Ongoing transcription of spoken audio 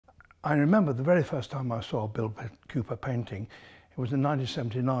I remember the very first time I saw Bill Cooper painting, it was in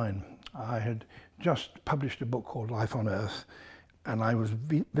 1979. I had just published a book called Life on Earth, and I was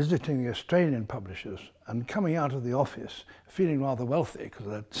visiting the Australian publishers, and coming out of the office, feeling rather wealthy because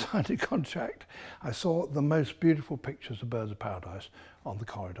I'd signed a contract, I saw the most beautiful pictures of birds of paradise on the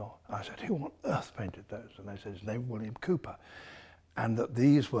corridor. I said, who on earth painted those? And they said, his name was William Cooper. And that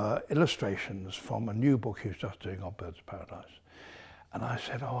these were illustrations from a new book he was just doing on birds of paradise. And I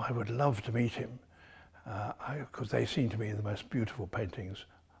said, oh, I would love to meet him, because they seem to me the most beautiful paintings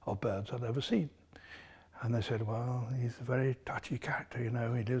of birds I'd ever seen. And they said, well, he's a very touchy character, you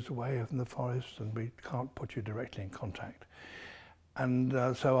know, he lives away in the forest and we can't put you directly in contact. And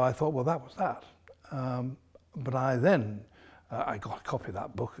so I thought, well, that was that. But I then, I got a copy of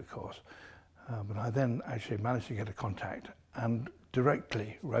that book, of course, but I then actually managed to get a contact and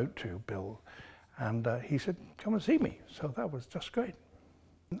directly wrote to Bill, and he said, come and see me. So that was just great.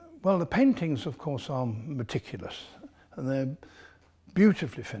 Well, the paintings, of course, are meticulous, and they're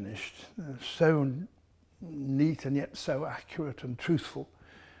beautifully finished. They're so neat and yet so accurate and truthful.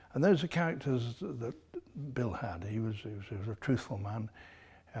 And those are characters that Bill had. He was a truthful man.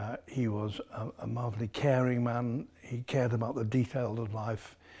 He was a marvelously caring man. He cared about the details of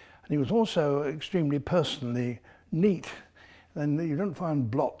life. And he was also extremely personally neat. And you don't find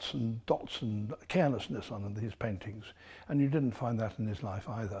blots and dots and carelessness on these paintings. And you didn't find that in his life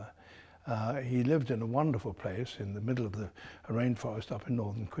either. He lived in a wonderful place in the middle of the rainforest up in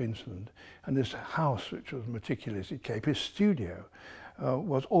northern Queensland. And this house, which was meticulously kept, his studio,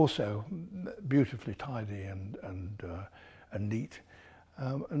 was also beautifully tidy and neat.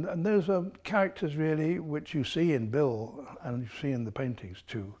 And those are characters really which you see in Bill and you see in the paintings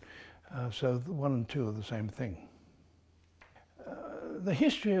too. So the 1 and 2 are the same thing. The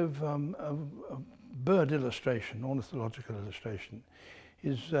history of bird illustration, ornithological illustration,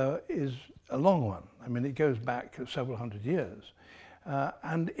 is a long one. I mean, it goes back several hundred years.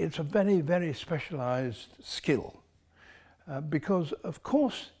 And it's a very, very specialized skill. Because, of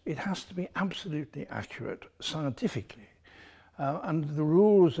course, it has to be absolutely accurate scientifically. And the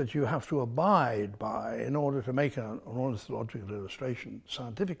rules that you have to abide by in order to make an ornithological illustration,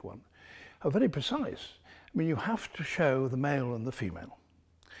 scientific one, are very precise. I mean, you have to show the male and the female.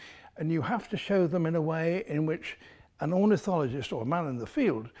 And you have to show them in a way in which an ornithologist or a man in the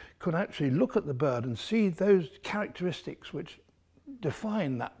field could actually look at the bird and see those characteristics which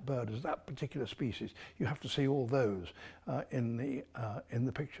define that bird as that particular species. You have to see all those in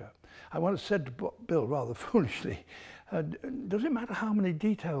the picture. I once said to Bill rather foolishly, does it matter how many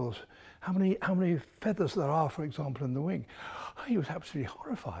details, how many feathers there are, for example, in the wing? He was absolutely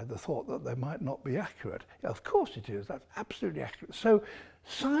horrified at the thought that they might not be accurate. Of course it is, that's absolutely accurate. So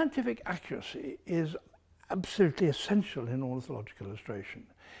scientific accuracy is absolutely essential in ornithological illustration.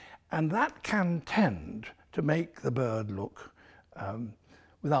 And that can tend to make the bird look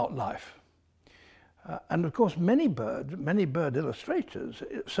without life. And of course many bird illustrators,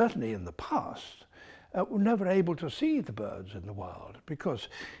 certainly in the past, were never able to see the birds in the wild, because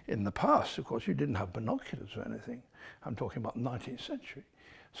in the past, of course, you didn't have binoculars or anything. I'm talking about the 19th century.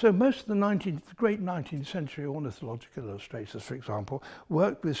 So most of the great 19th century ornithological illustrators, for example,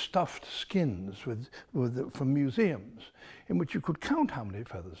 worked with stuffed skins from museums, in which you could count how many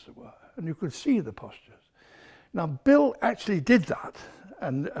feathers there were, and you could see the postures. Now, Bill actually did that,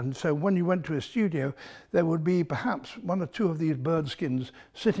 and so when you went to his studio, there would be perhaps 1 or 2 of these bird skins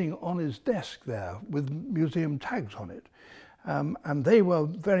sitting on his desk there with museum tags on it. And they were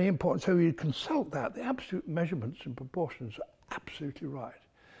very important, so he'd consult that. The absolute measurements and proportions are absolutely right.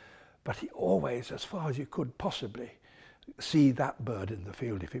 But he always, as far as you could possibly, see that bird in the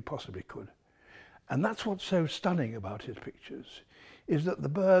field if he possibly could. And that's what's so stunning about his pictures, is that the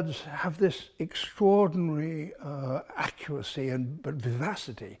birds have this extraordinary accuracy but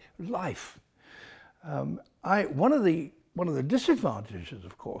vivacity, life. One of the disadvantages,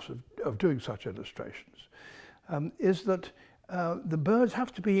 of course, of doing such illustrations is that the birds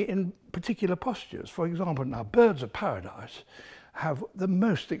have to be in particular postures. For example, now birds of paradise have the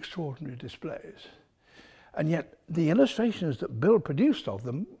most extraordinary displays, and yet the illustrations that Bill produced of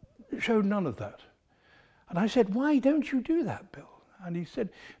them showed none of that. And I said, why don't you do that, Bill? And he said,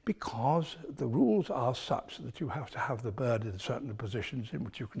 because the rules are such that you have to have the bird in certain positions in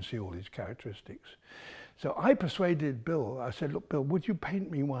which you can see all these characteristics. So I persuaded Bill. I said, look, Bill, would you paint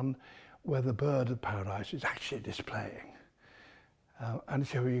me one where the bird of paradise is actually displaying? And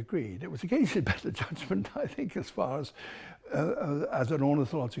so he agreed. It was against his better judgment, I think, as far as an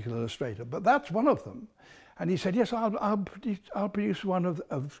ornithological illustrator. But that's one of them. And he said, yes, I'll produce one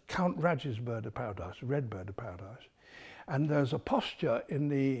of Count Raj's bird of paradise, red bird of paradise. And there's a posture in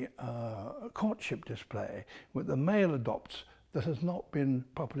the courtship display that the male adopts that has not been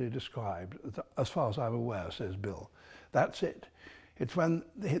properly described, as far as I'm aware, says Bill. That's it. It's when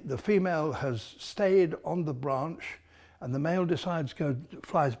the female has stayed on the branch and the male decides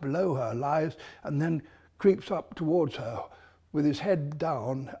flies below her, lies, and then creeps up towards her with his head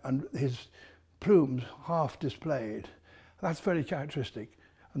down and his plumes half displayed. That's very characteristic,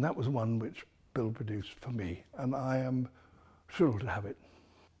 and that was one which Bill produced for me, and I am thrilled to have it.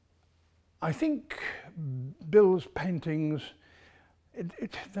 I think Bill's paintings,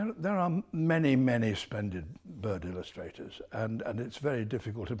 there are many, many splendid bird illustrators, and it's very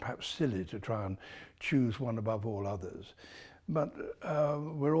difficult and perhaps silly to try and choose one above all others. But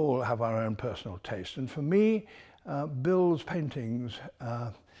we all have our own personal taste, and for me, Bill's paintings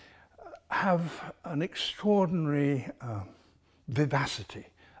have an extraordinary vivacity,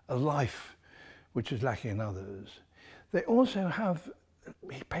 a life which is lacking in others. They also have,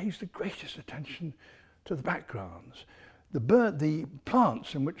 he pays the greatest attention to the backgrounds. The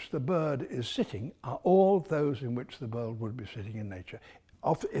plants in which the bird is sitting are all those in which the bird would be sitting in nature.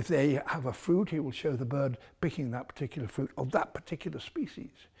 If they have a fruit, he will show the bird picking that particular fruit of that particular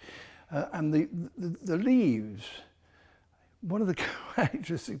species. And the leaves, one of the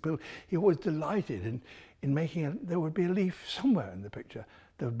characteristics, he always delighted in making there would be a leaf somewhere in the picture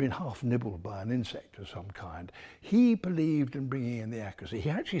that had been half nibbled by an insect of some kind. He believed in bringing in the accuracy. He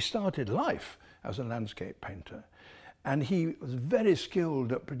actually started life as a landscape painter. And he was very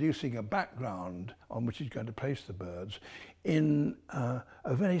skilled at producing a background on which he's going to place the birds in a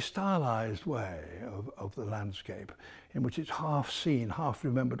very stylized way of the landscape, in which it's half seen, half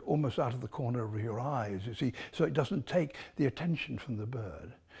remembered, almost out of the corner of your eyes, you see, so it doesn't take the attention from the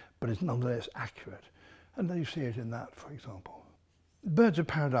bird, but it's nonetheless accurate. And you see it in that, for example. Birds of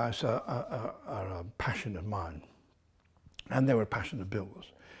paradise are a passion of mine, and they were a passion of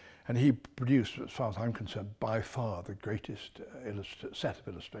Bill's. And he produced, as far as I'm concerned, by far the greatest set of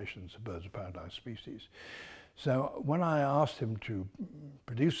illustrations of birds of paradise species. So when I asked him to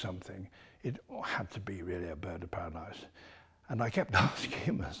produce something, it had to be really a bird of paradise. And I kept asking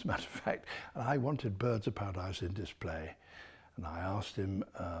him, as a matter of fact, and I wanted birds of paradise in display. And I asked him,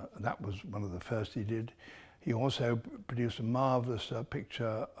 that was one of the first he did. He also produced a marvellous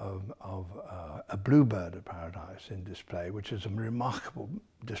picture of a bluebird of paradise in display, which is a remarkable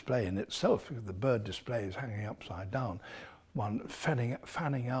display in itself, because the bird display is hanging upside down, one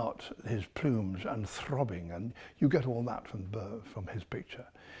fanning out his plumes and throbbing, and you get all that from his picture.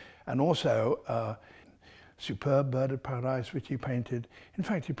 And also superb bird of paradise which he painted. In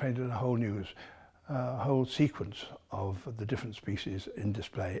fact, he painted a whole sequence of the different species in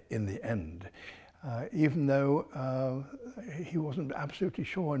display in the end. Even though he wasn't absolutely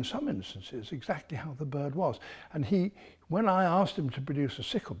sure in some instances exactly how the bird was. And when I asked him to produce a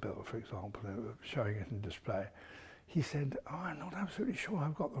sicklebill, for example, showing it in display, he said, "Oh, I'm not absolutely sure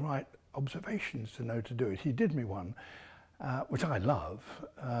I've got the right observations to know to do it." He did me one, which I love,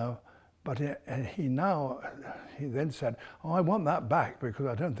 but he then said, "Oh, I want that back because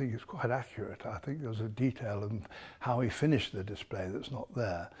I don't think it's quite accurate. I think there's a detail of how he finished the display that's not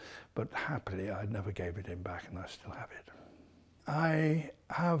there." But happily, I never gave it him back, and I still have it. I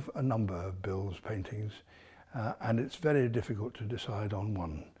have a number of Bill's paintings, and it's very difficult to decide on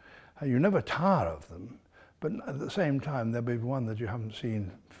one. You never tire of them, but at the same time, there'll be one that you haven't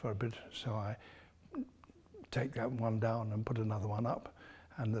seen for a bit, so I take that one down and put another one up.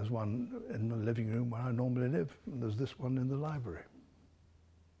 And there's one in the living room where I normally live, and there's this one in the library.